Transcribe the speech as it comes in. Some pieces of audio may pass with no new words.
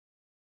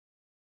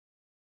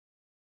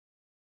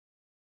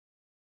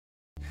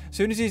As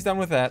soon as he's done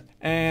with that,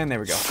 and there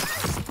we go.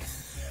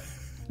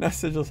 Now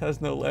Sigils has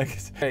no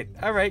legs.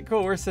 All right,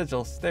 cool. Where's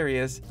Sigils? There he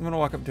is. I'm gonna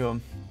walk up to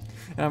him,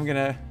 and I'm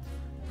gonna.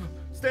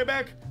 Stay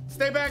back.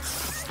 Stay back.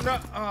 No.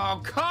 Oh,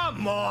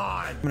 come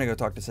on. I'm gonna go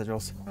talk to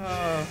Sigils.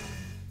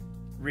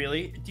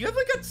 Really? Do you have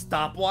like a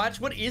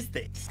stopwatch? What is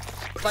this?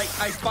 Like,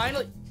 I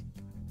finally.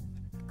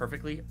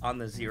 Perfectly on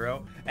the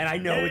 0, and I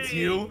know it's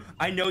you.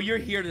 I know you're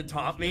here to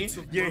taunt me.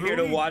 You're here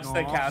to watch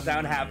the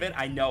countdown happen.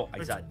 I know.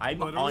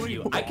 I'm on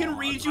you. I can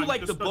read you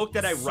like the book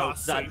that I wrote,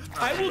 son.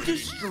 I will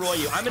destroy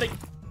you. I'm gonna.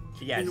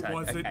 Yes,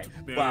 okay.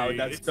 Wow,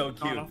 that's so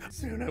cute.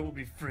 Soon I will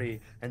be free,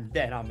 and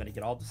then I'm gonna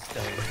get all the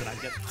stones, and I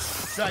get.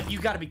 Son, you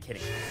gotta be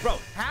kidding, bro.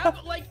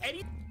 Have like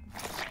any.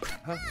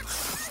 Huh?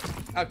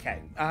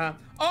 Okay.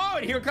 Oh,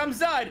 and here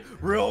comes Zud.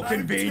 Real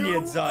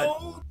convenient,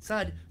 Zud.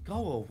 Zud,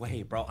 go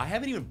away, bro. I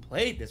haven't even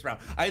played this round.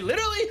 I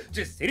literally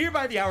just sit here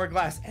by the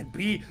hourglass and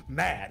be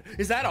mad.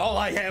 Is that all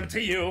I am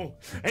to you?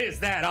 Is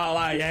that all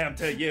I am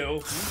to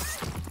you?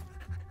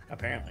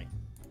 Apparently.